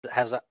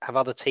have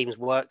other teams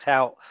worked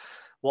out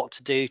what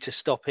to do to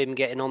stop him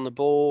getting on the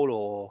ball,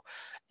 or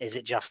is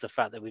it just the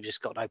fact that we've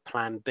just got no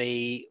plan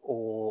B,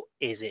 or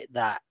is it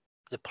that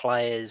the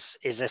players,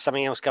 is there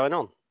something else going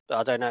on that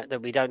I don't know,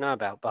 that we don't know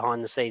about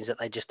behind the scenes, that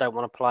they just don't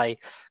want to play?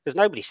 Because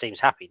nobody seems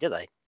happy, do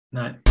they?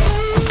 No.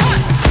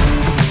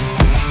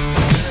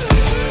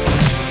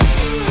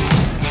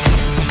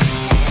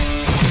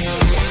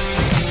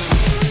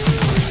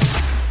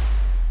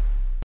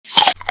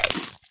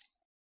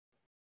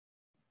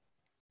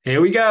 Here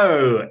we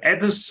go.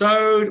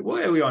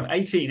 What are we on?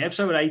 18.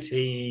 Episode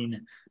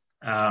 18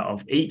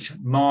 of Eat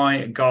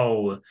My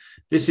Goal.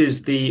 This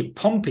is the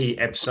Pompey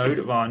episode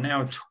of our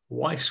now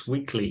twice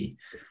weekly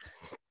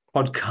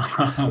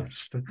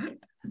podcast.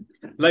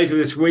 Later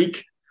this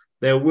week,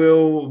 there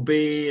will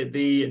be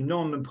the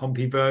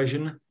non-Pompey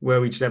version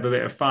where we just have a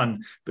bit of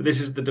fun. But this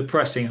is the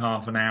depressing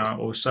half an hour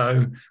or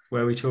so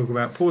where we talk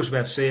about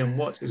Portsmouth FC and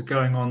what is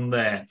going on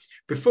there.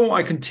 Before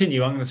I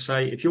continue, I'm going to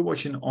say, if you're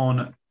watching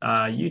on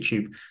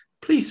YouTube,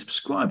 please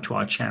subscribe to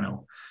our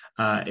channel.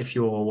 If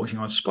you're watching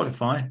on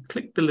Spotify,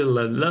 click the little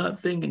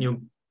alert thing and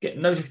you'll get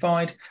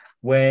notified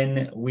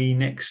when we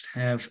next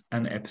have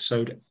an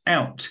episode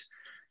out.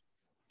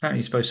 Apparently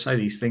you're supposed to say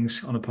these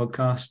things on a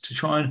podcast to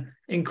try and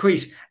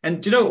increase.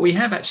 And do you know what? We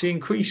have actually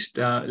increased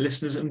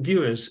listeners and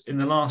viewers in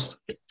the last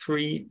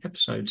 3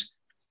 episodes.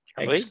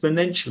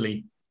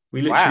 Exponentially.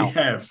 We literally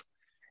have.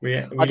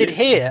 I did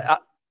hear,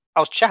 I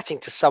was chatting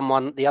to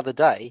someone the other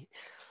day,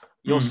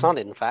 your son,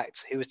 in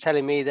fact, who was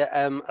telling me that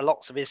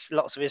lots of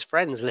his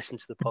friends listen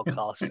to the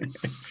podcast.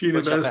 It's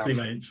university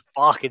mates.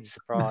 Fucking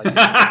surprised.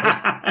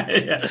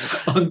 Yeah,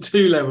 on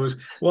 2 levels.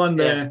 One,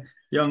 they're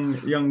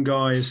young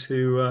guys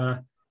who...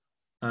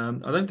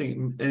 I don't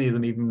think any of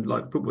them even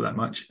like football that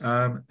much.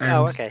 And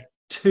okay.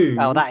 2...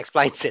 Oh, that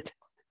explains it.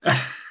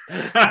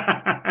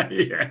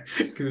 Yeah,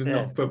 because it's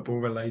not football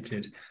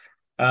related.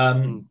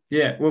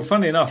 Yeah, well,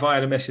 funnily enough, I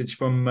had a message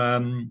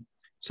from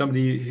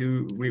somebody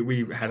who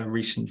we had a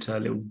recent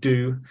little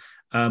do,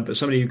 but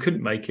somebody who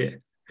couldn't make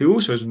it, who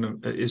also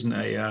isn't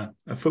a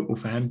football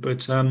fan,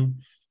 but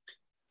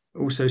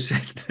also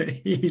said that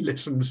he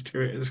listens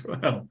to it as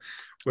well.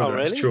 Whether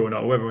that's true or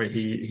not, whether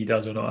he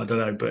does or not, I don't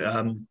know.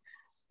 But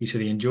he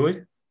said he enjoyed.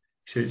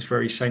 He said it's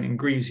very Saint and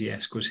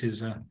Greasy-esque was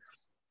his...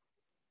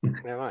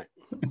 Yeah, right.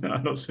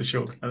 I'm not so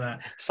sure about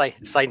that.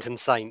 Saint and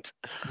Saint.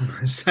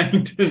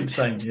 Saint and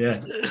Saint,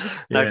 yeah.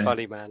 No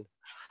funny man.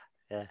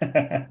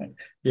 Yeah.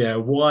 Yeah,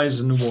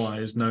 wise and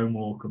wise, no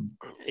Morecambe.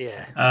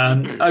 Yeah.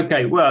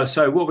 Okay, well,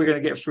 so what we're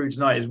going to get through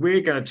tonight is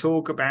we're going to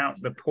talk about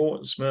the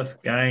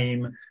Portsmouth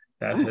game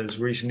that has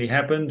recently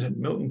happened at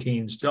Milton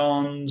Keynes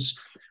Dons.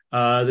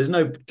 There's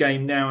no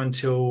game now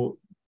until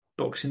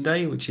Boxing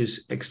Day, which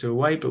is Exeter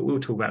away, but we'll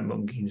talk about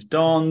Milton Keynes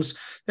Dons.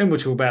 Then we'll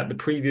talk about the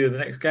preview of the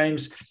next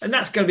games, and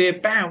that's going to be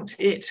about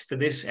it for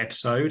this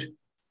episode.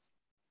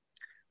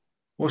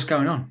 What's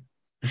going on?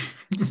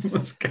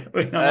 What's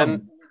going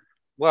on?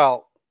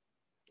 Well,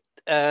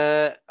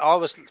 I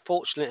was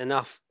fortunate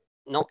enough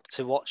not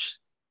to watch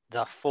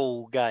the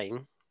full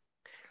game,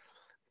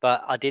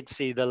 but I did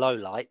see the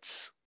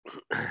lowlights,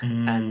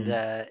 and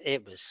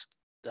it was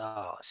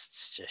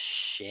it's just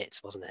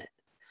shit, wasn't it?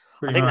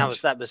 I think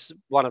that was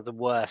one of the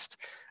worst,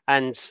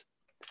 and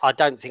I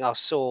don't think I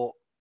saw.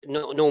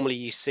 Normally,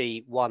 you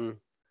see one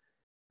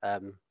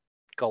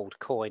gold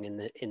coin in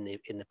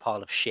the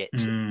pile of shit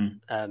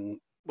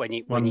when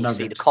you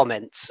see the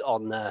comments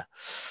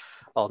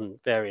on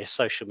various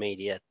social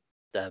media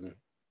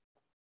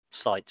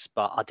sites,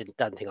 but I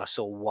don't think I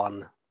saw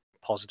one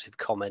positive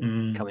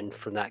comment coming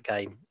from that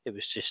game. It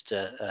was just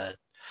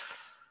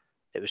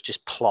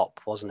plop,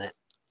 wasn't it?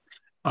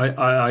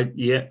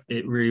 Yeah,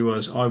 it really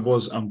was. I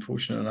was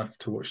unfortunate enough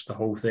to watch the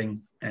whole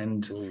thing,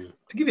 and to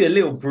give you a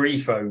little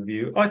brief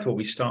overview, I thought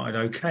we started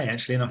okay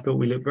actually, and I thought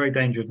we looked very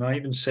dangerous. And I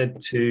even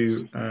said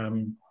to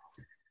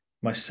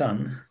my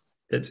son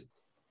that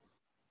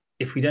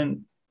if we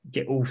don't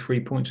get all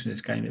 3 points in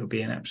this game, it'll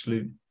be an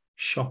absolute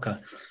shocker.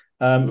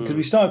 Because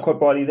we started quite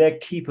brightly. Their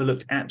keeper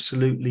looked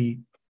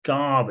absolutely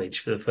garbage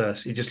for the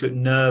first. He just looked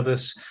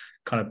nervous,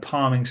 kind of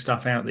palming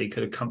stuff out that he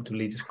could have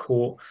comfortably just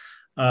caught.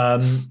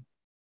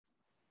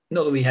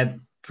 Not that we had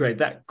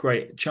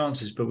great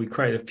chances, but we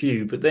created a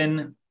few. But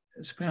then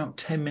it's about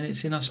 10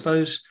 minutes in, I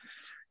suppose,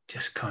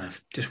 just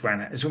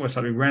ran out. It's almost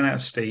like we ran out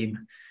of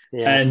steam.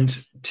 Yeah. And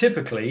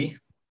typically,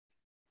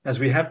 as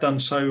we have done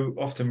so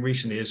often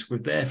recently, is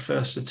with their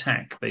first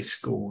attack, they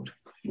scored.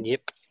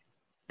 Yep.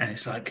 And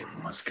it's like,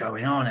 what's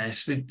going on?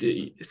 It's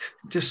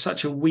just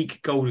such a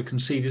weak goal to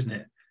concede, isn't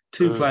it?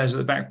 2 players at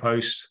the back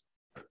post,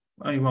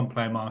 only 1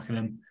 player marking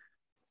them.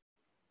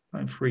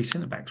 3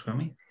 centre-backs, weren't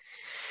we?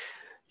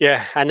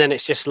 Yeah, and then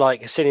it's just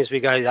like, as soon as we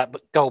go that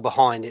goal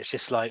behind, it's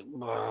just like,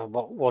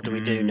 what do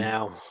we do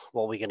now?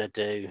 What are we going to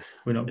do?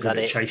 We're not good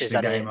at chasing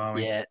the game, are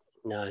we? Yeah,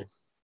 no.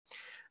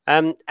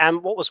 And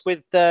what was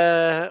with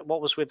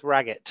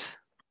Raggett?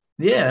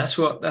 Yeah, that's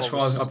what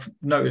I've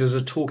noted as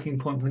a talking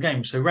point in the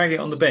game. So Raggett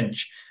on the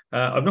bench.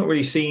 I've not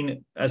really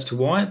seen as to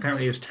why.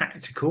 Apparently, it was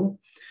tactical.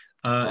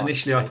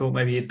 Initially, I thought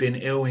maybe he'd been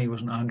ill and he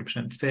wasn't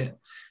 100% fit.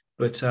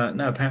 But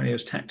no, apparently it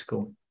was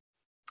tactical.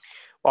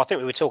 Well, I think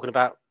we were talking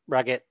about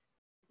Raggett,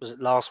 was it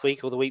last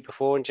week or the week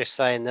before, and just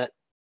saying that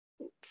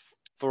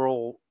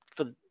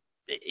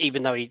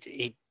even though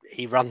he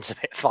runs a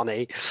bit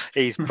funny,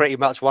 he's pretty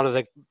much one of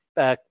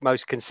the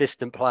most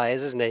consistent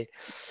players, isn't he?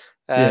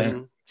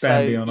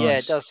 Bambi on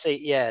ice.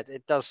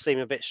 It does seem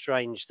a bit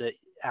strange that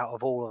out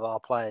of all of our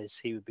players,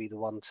 he would be the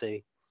one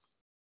to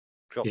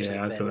drop to the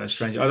bench. I thought that's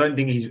strange.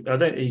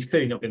 He's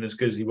clearly not been as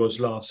good as he was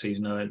last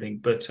season, I don't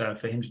think. But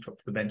for him to drop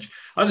to the bench,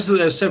 I just thought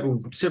there were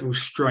several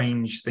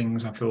strange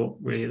things. I thought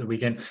really at the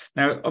weekend.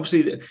 Now,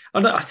 obviously,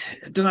 I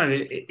don't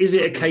know. Is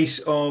it a case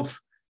of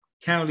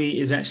Cowley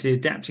is actually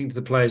adapting to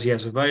the players he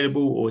has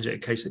available, or is it a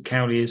case that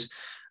Cowley is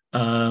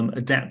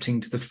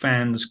adapting to the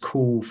fans'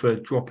 call for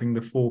dropping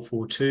the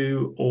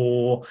 4-4-2,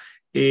 or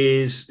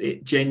is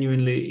it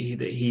genuinely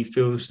that he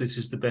feels this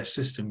is the best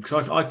system?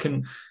 Because I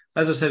can,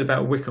 as I said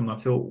about Wickham, I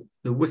thought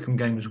the Wickham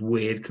game was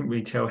weird. Couldn't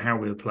really tell how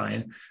we were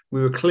playing.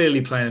 We were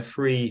clearly playing a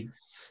 3-4.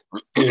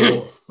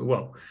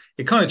 Well,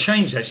 it kind of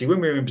changed actually.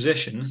 When we were in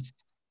possession,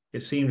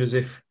 it seemed as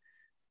if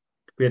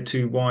we had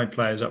two wide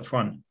players up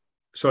front.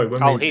 Sorry,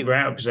 when we were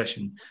out of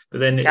possession. But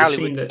then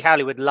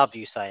Cowley would love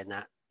you saying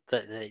that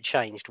it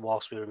changed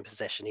whilst we were in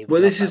possession. It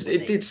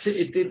did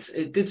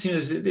seem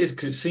as it did,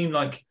 because it seemed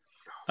like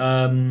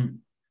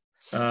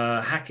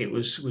Hackett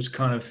was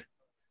kind of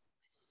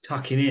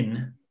tucking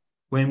in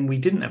when we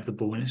didn't have the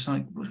ball, and it's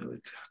like, I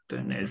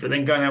don't know. But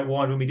then going out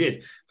wide when we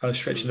did, kind of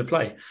stretching the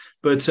play.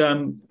 But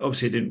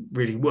obviously it didn't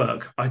really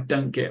work. I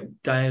don't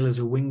get Dale as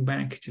a wing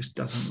back; it just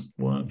doesn't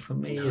work for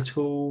me at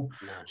all.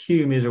 No.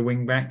 Hume is a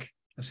wing back;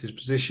 that's his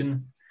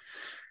position.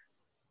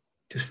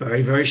 Just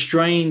very, very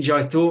strange.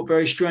 I thought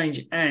very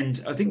strange,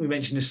 and I think we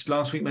mentioned this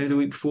last week, maybe the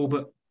week before.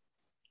 But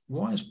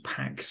why is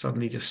Pack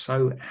suddenly just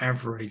so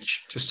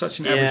average? Just such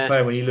an average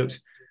player when he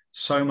looked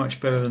so much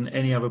better than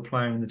any other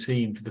player in the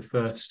team for the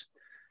first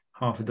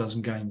half a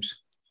dozen games.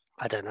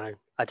 I don't know.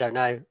 I don't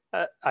know.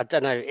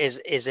 Is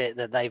it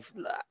that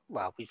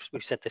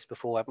we've said this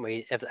before, haven't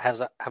we?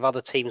 Have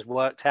other teams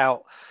worked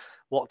out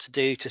what to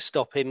do to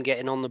stop him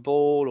getting on the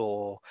ball,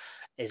 or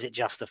is it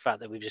just the fact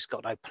that we've just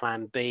got no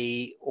plan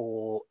B,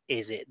 or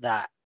is it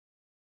that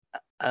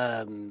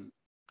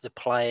the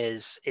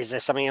players? Is there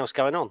something else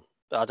going on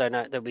that I don't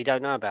know, that we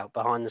don't know about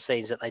behind the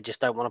scenes, that they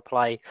just don't want to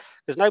play?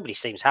 Because nobody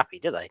seems happy,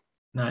 do they?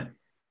 No,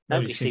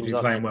 nobody seems to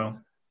be playing well.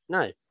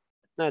 No,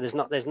 there's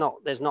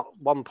not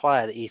one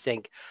player that you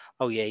think,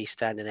 oh yeah, he's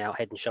standing out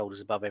head and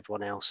shoulders above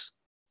everyone else.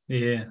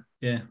 Yeah.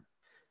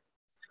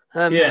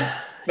 So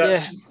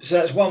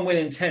that's 1 win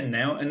in 10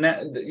 now, and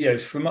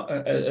that from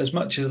as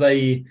much as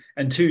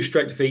and 2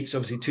 straight defeats,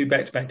 obviously 2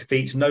 back-to-back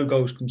defeats, no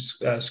goals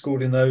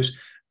scored in those.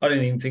 I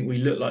don't even think we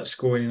looked like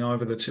scoring in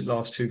either of the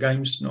last 2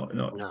 games. Not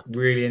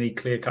really any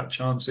clear-cut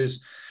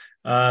chances.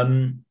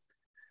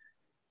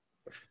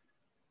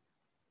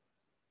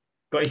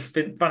 Got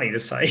anything funny to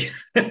say?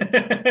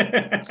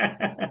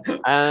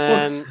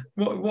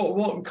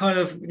 What kind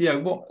of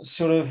what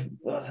sort of?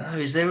 I don't know,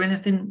 is there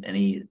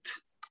anything?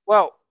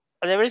 Well,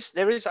 there is.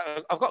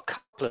 I've got a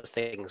couple of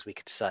things we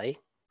could say.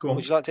 Go on.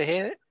 Would you like to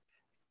hear it?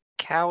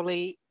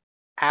 Cowley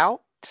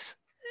out.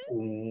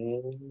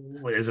 Ooh,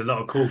 there's a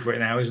lot of call for it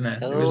now, isn't there?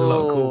 There is a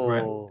lot of call for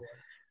it.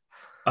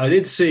 I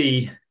did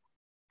see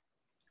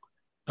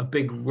a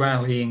big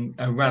rally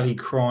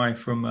cry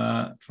from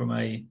a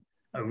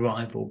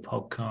rival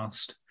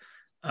podcast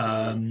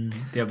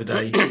the other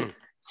day.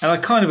 And I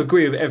kind of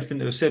agree with everything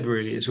that was said,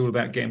 really. It's all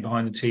about getting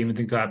behind the team and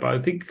things like that. But I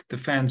think the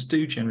fans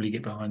do generally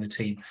get behind the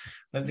team.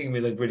 I don't think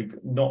they've really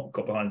not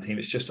got behind the team.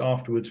 It's just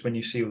afterwards when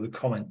you see all the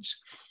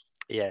comments.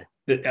 Yeah.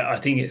 I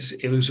think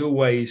it was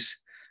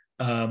always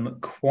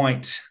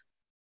quite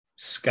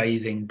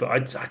scathing.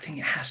 But I think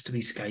it has to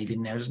be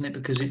scathing now, doesn't it?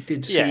 Because it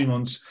did seem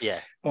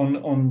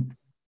on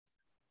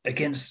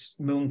against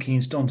Milton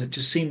Keynes Dons, it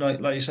just seemed like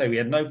you say, we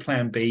had no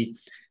plan B.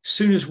 As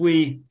soon as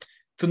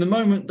from the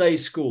moment they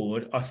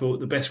scored, I thought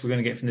the best we're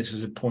going to get from this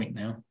is a point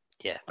now.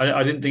 Yeah.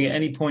 I didn't think at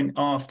any point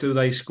after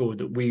they scored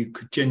that we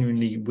could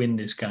genuinely win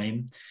this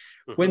game.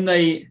 When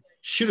they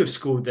should have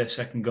scored their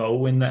second goal,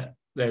 when they're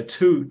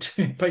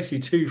basically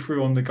 2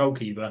 through on the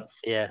goalkeeper.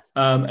 Yeah.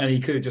 And he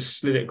could have just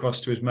slid it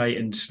across to his mate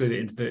and slid it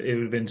into it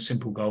would have been a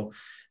simple goal.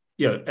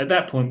 At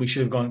that point we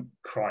should have gone,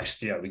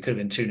 Christ, we could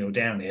have been 2-0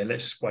 down here.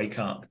 Let's wake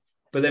up.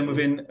 But then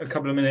within a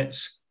couple of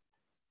minutes,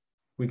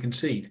 we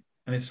concede.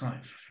 And it's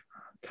like,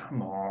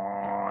 come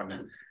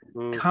on.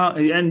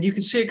 And you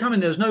can see it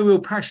coming. There's no real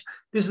passion.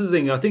 This is the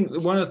thing. I think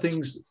one of the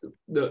things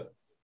that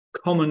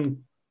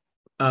common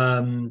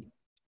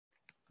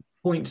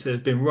points that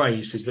have been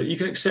raised is that you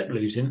can accept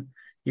losing.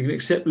 You can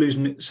accept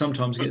losing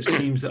sometimes against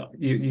teams that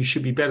you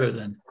should be better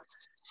than.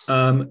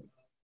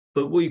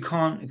 But what you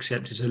can't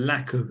accept is a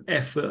lack of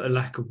effort, a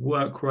lack of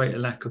work rate, a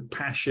lack of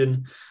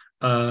passion.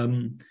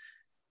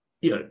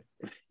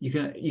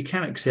 You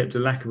can accept a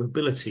lack of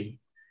ability,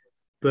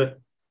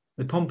 but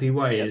the Pompey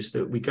way is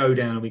that we go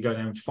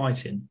down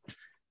fighting.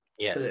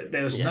 Yeah,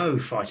 there was no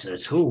fighting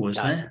at all, was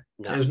there?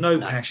 No, there was no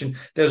passion.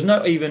 There was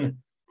no even.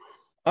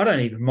 I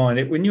don't even mind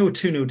it. When you're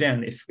 2-0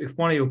 down, if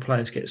one of your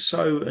players gets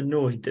so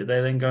annoyed that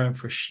they're then going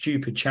for a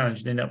stupid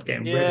challenge and end up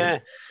getting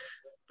redded,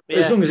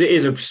 as long as it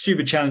is a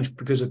stupid challenge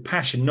because of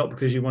passion, not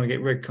because you want to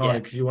get red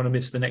carded because you want to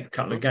miss the next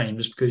couple of games,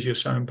 just because you're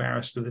so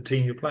embarrassed with the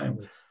team you're playing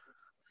with.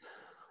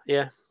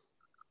 Yeah.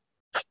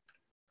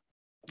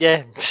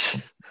 Yeah.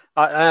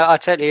 I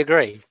totally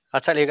agree.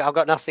 I've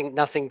got nothing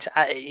to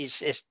add.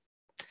 It's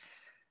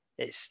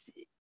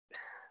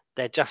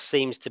there just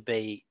seems to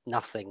be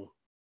nothing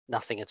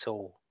at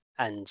all.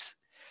 And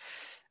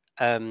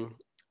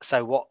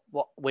so what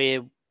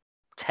we're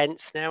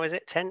 10th now, is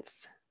it 10th?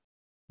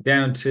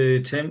 Down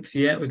to 10th,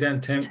 yeah, we're down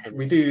 10th.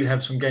 We do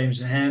have some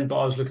games in hand, but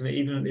I was looking at,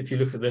 even if you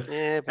look at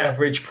the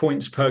average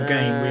points per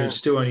game, we've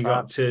still only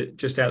got to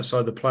just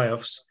outside the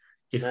playoffs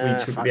if we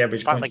took the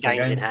average points per game.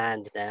 Games in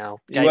hand now.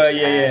 No.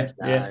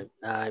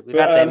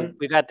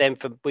 We've had them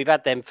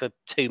for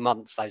 2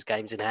 months. Those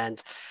games in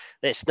hand.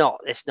 It's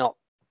not.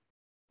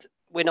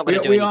 We're not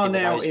going to do anything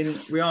with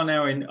those. We are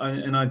now in,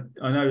 and I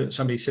know that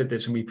somebody said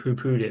this and we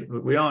poo-pooed it,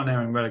 but we are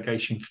now in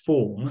relegation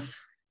form.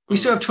 We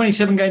still have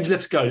 27 games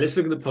left to go. Let's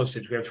look at the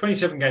positives. We have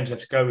 27 games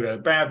left to go. We had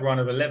a bad run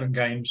of 11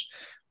 games.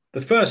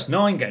 The first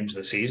 9 games of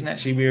the season,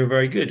 actually, we were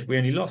very good. We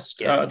only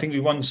lost. I think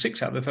we won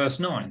 6 out of the first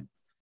 9.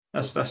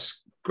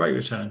 That's great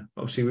return.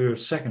 Obviously, we were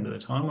second at the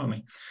time, weren't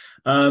we?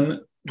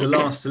 The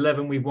last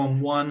 11, we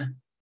won 1,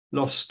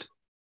 lost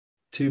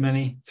too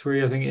many,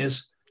 3, I think it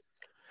is.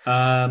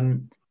 What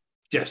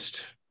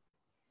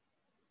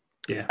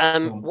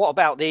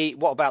about the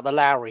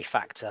Lowry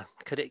factor?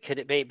 Could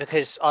it be,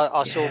 because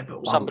I saw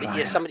somebody?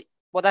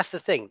 Well, that's the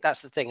thing,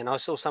 and I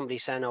saw somebody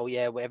saying, "Oh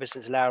yeah, well, ever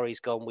since Lowry's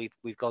gone,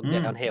 we've gone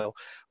downhill."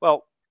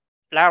 Well,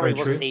 Lowry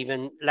didn't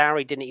even.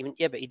 Yeah,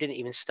 but he didn't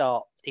even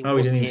start. He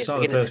didn't even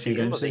start the first few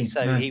games, was he?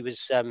 So he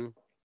was. That's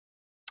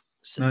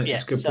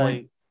a good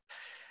point.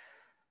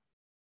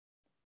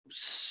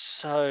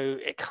 So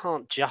it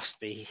can't just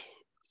be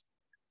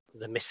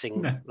the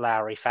missing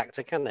Lowry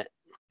factor, can it?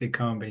 It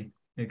can't be.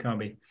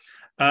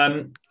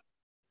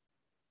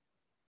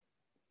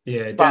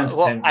 Yeah, down to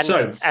 10.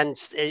 And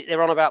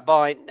they're on about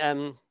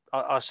buying.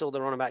 I saw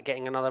they're on about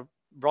getting another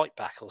right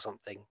back or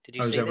something. Did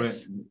you see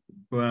this?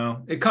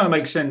 Well, it kind of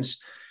makes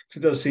sense.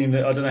 It does seem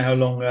that I don't know how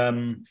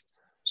long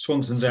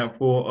Swanson's out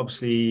for.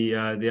 Obviously,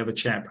 the other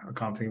chap, I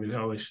can't think of it. I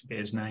always forget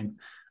his name.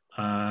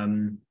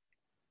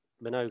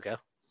 Minoga.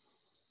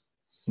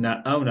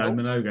 No,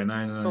 Minoga.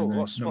 No,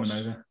 what's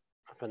Minoga.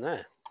 Happened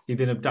there? You've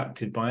been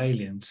abducted by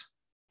aliens.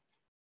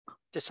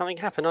 Did something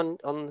happen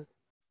on?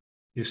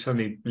 You're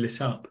suddenly lit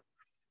up.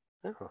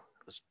 Oh,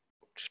 it was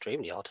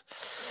extremely odd.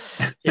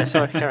 Yeah,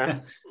 sorry, carry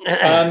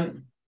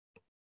on.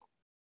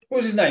 What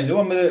was his name? The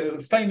one with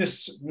the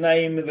famous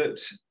name that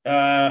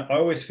I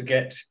always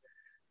forget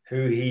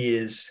who he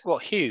is.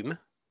 What, Hume?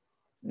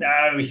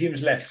 No,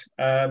 Hume's left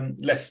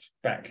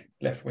back,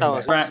 left wing.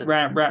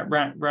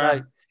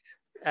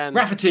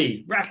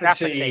 Rafferty.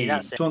 That's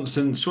it.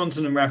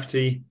 Swanson and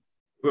Rafferty.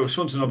 Well,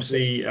 Swanson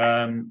obviously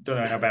don't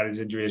know how bad his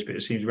injury is, but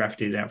it seems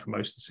Rafferty is out for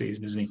most of the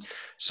season, isn't he?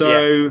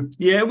 So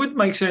yeah, it would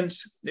make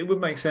sense.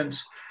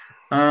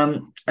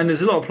 And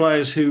there's a lot of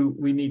players who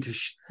we need to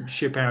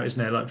ship out, isn't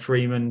there? Like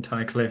Freeman,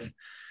 Tunnicliffe.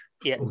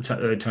 Yeah,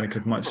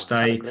 Tunnicliffe might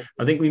stay.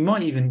 I think we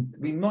might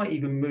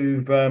even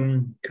move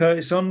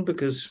Curtis on,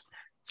 because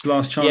it's the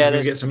last chance we're going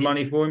to get some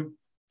money for him.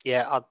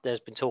 Yeah, there's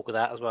been talk of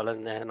that as well,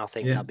 isn't there? And I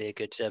think that'd be a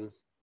good.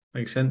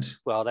 Makes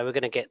sense. Well, they were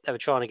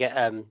trying to get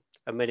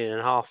 $1.5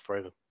 million for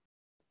him.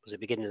 Was it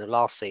beginning of the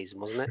last season,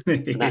 wasn't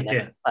it?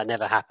 That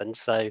never happened.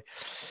 So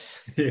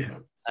yeah,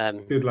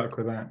 good luck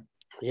with that.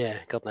 Yeah,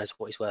 God knows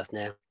what he's worth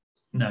now.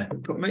 No,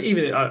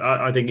 even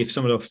I think if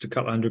someone offers a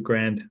couple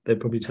 $100,000, they'd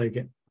probably take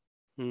it.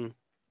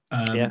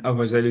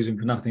 Otherwise, they lose him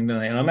for nothing, don't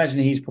they? And I imagine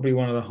he's probably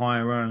one of the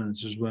higher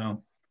earners as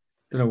well.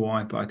 Don't know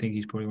why, but I think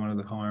he's probably one of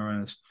the higher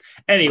earners.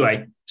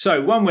 Anyway,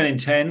 so 1 win in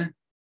 10.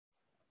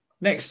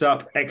 Next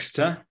up,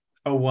 Exeter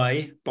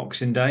away,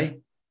 Boxing Day.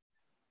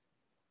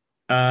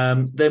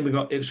 Then we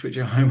got Ipswich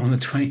at home on the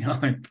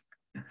 29th.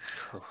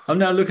 I'm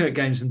now looking at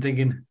games and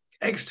thinking,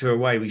 Exeter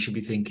away, we should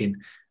be thinking,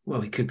 well,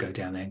 we could go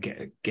down there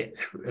and get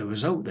a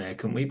result there,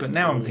 couldn't we? But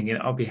now I'm thinking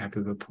I'll be happy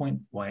with a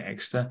point away at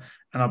Exeter,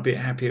 and I'll be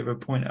happy with a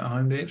point at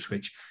home to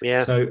Ipswich.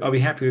 Yeah. So I'll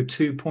be happy with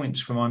 2 points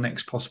from our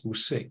next possible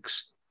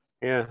 6.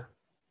 Yeah.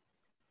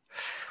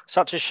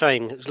 Such a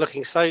shame. It was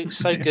looking so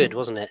good,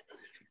 wasn't it?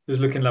 It was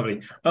looking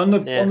lovely. On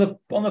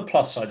the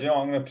plus side,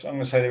 I'm going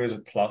to say there is a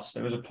plus.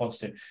 There was a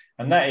positive,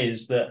 and that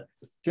is that.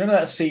 Do you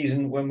remember that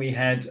season when we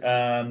had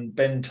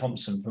Ben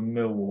Thompson from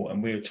Millwall,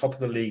 and we were top of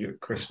the league at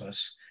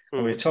Christmas,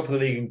 and we were top of the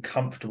league and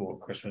comfortable at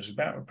Christmas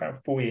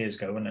about 4 years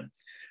ago, wasn't it?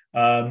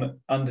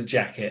 Under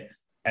jacket,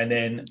 and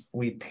then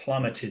we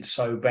plummeted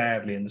so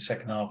badly in the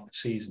second half of the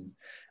season,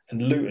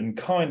 and Luton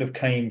kind of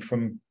came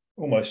from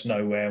almost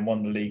nowhere and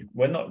won the league.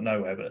 Well, not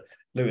nowhere, but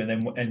Luton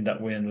then ended up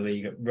winning the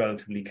league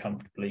relatively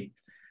comfortably.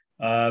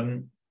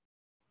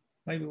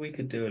 Maybe we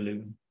could do a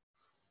Luton.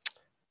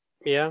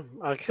 Yeah,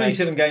 okay.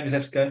 27 games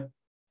left to go.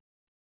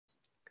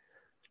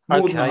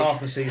 More than half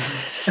the season.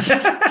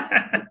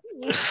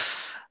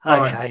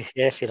 Okay,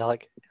 yeah, if you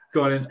like.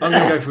 Go on in. I'm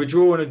going to go for a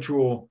draw and a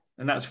draw.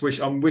 And that's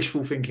I'm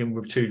wishful thinking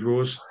with 2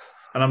 draws.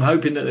 And I'm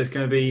hoping that there's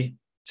going to be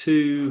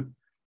 2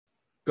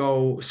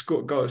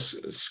 score draws.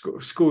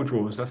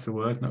 That's the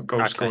word, not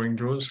goal scoring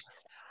draws.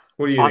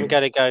 What do you think? I'm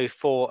going to go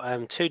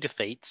for 2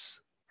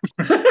 defeats.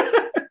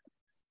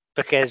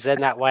 Because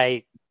then that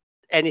way,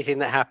 anything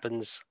that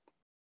happens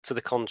to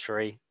the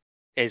contrary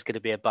is going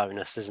to be a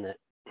bonus, isn't it?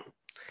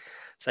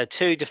 So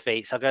 2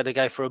 defeats. I'm going to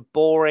go for a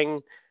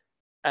boring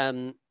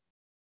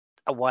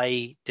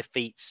away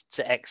defeats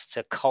to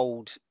Exeter,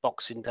 cold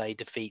Boxing Day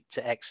defeat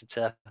to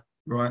Exeter.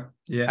 Right,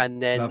 yeah.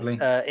 And then lovely.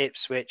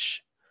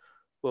 Ipswich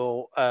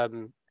will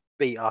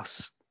beat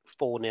us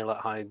 4-0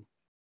 at home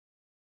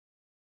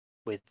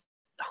with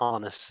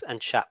Harness and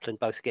Chaplin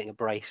both getting a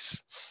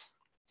brace.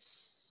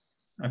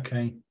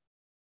 Okay.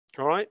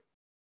 All right.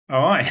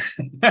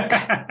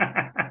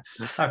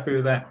 Happy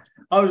with that.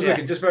 I was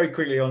looking just very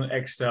quickly on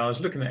Exeter. I was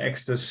looking at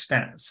Exeter's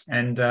stats,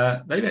 and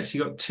they've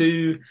actually got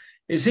 2.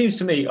 It seems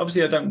to me,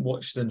 obviously, I don't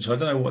watch them, so I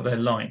don't know what they're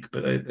like.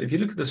 But if you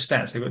look at the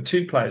stats, they've got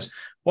 2 players.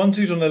 One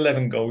who's on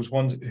 11 goals,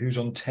 one who's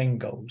on 10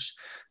 goals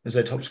as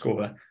their top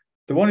scorer.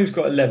 The one who's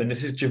got 11,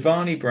 this is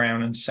Giovanni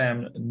Brown and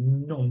Sam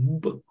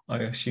Nombe. I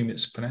assume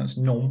it's pronounced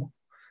Nom,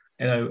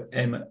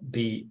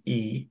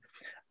 Nombe.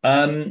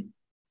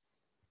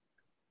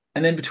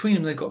 And then between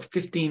them, they've got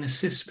 15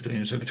 assists between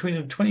them. So between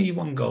them,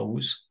 21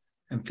 goals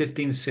and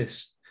 15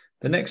 assists.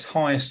 The next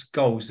highest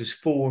goals is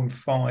 4 and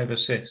 5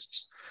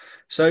 assists.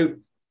 So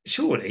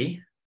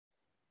surely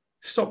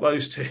stop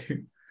those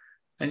 2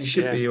 and you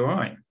should be all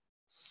right.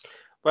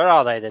 Where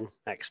are they then,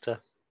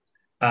 Exeter?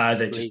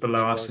 They're just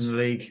below us in the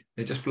league.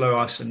 They're just below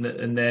us,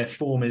 and their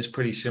form is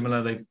pretty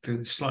similar.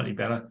 They're slightly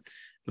better.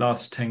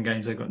 Last 10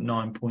 games, they've got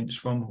 9 points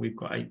from. We've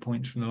got 8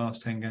 points from the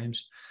last 10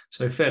 games.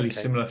 So fairly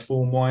similar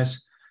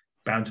form-wise.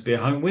 Bound to be a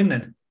home win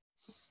then.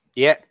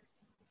 Yeah.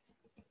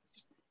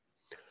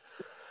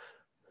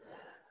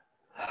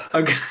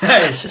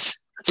 Okay.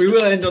 We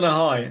will end on a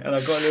high, and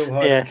I've got a little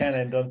high we can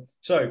end on.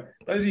 So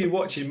those of you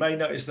watching may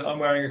notice that I'm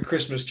wearing a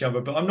Christmas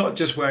jumper, but I'm not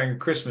just wearing a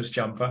Christmas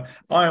jumper.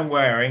 I'm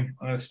going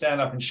to stand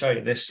up and show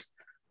you this.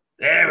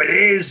 There it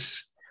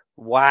is.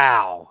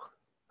 Wow.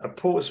 A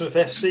Portsmouth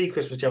FC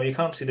Christmas jumper. You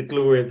can't see the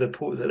glory of the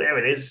port. There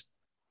it is.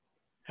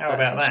 How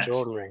about that?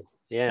 Extraordinary.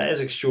 Yeah. That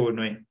is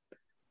extraordinary.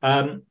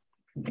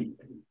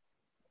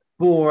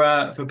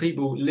 For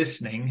people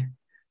listening,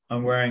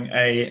 I'm wearing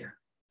a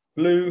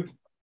blue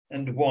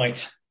and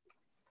white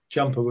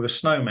jumper with a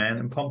snowman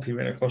and Pompey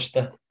written across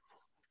the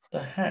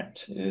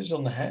hat. It is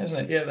on the hat, isn't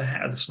it? Yeah, the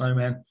hat of the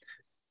snowman.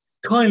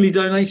 Kindly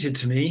donated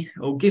to me,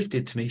 or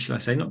gifted to me, shall I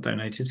say, not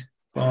donated,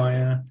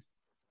 by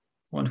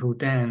wonderful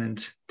Dan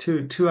and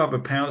two other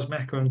pals,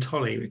 Macca and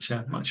Tolly, which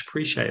I much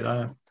appreciate.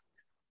 I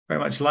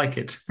very much like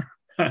it.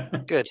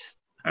 Good.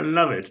 I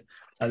love it.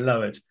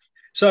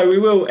 So we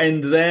will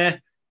end there.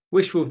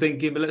 Wishful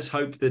thinking, but let's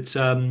hope that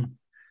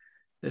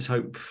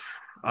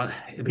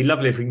it'd be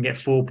lovely if we can get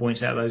 4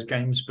 points out of those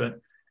games. But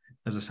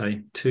as I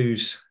say,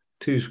 two's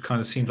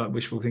kind of seems like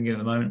wishful thinking at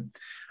the moment.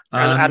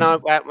 And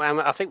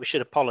I think we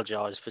should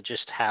apologise for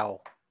just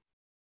how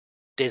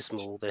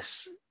dismal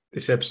this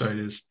episode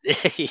is.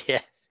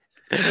 Yeah.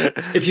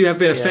 If you have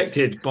been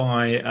affected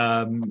by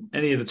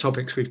any of the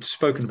topics we've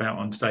spoken about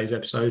on today's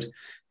episode,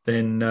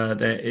 then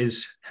there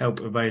is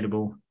help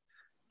available.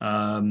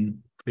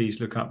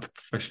 Please look up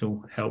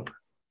professional help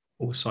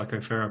or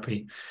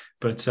psychotherapy,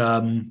 but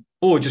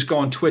or just go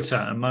on Twitter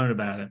and moan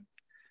about it.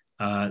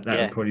 That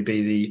would probably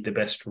be the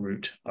best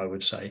route, I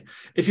would say.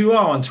 If you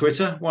are on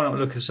Twitter, why not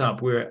look us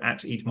up? We're at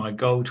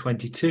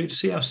EatMyGoal22 to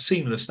see how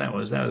seamless that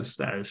was. That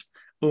was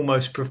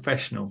almost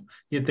professional.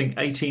 You'd think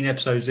 18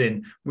 episodes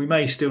in, we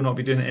may still not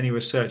be doing any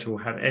research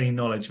or have any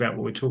knowledge about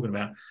what we're talking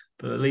about,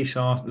 but at least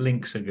our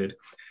links are good.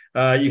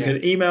 You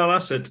can email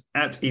us at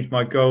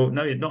EatMyGoal.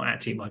 No, not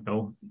at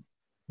EatMyGoal.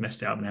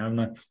 Messed it up now, haven't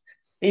I?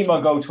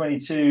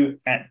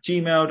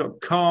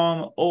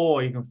 EatMyGoal22@gmail.com,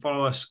 or you can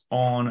follow us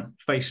on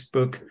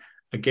Facebook.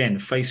 Again,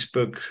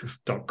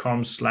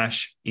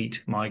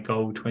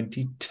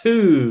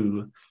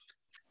 facebook.com/EatMyGoal22.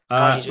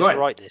 Can't you just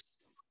write this?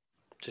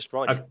 Just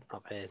write it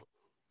up here.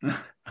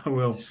 I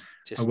will.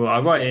 I will.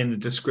 I'll write it in the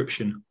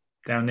description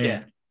down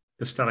there.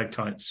 The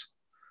stalactites.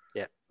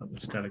 Yeah. Not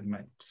the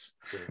stalagmites.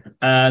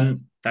 Yeah.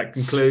 That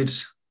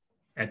concludes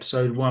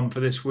episode 1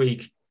 for this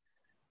week.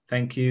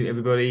 Thank you,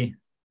 everybody.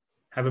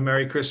 Have a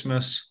Merry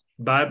Christmas.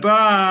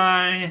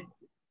 Bye-bye.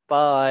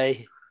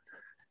 Bye.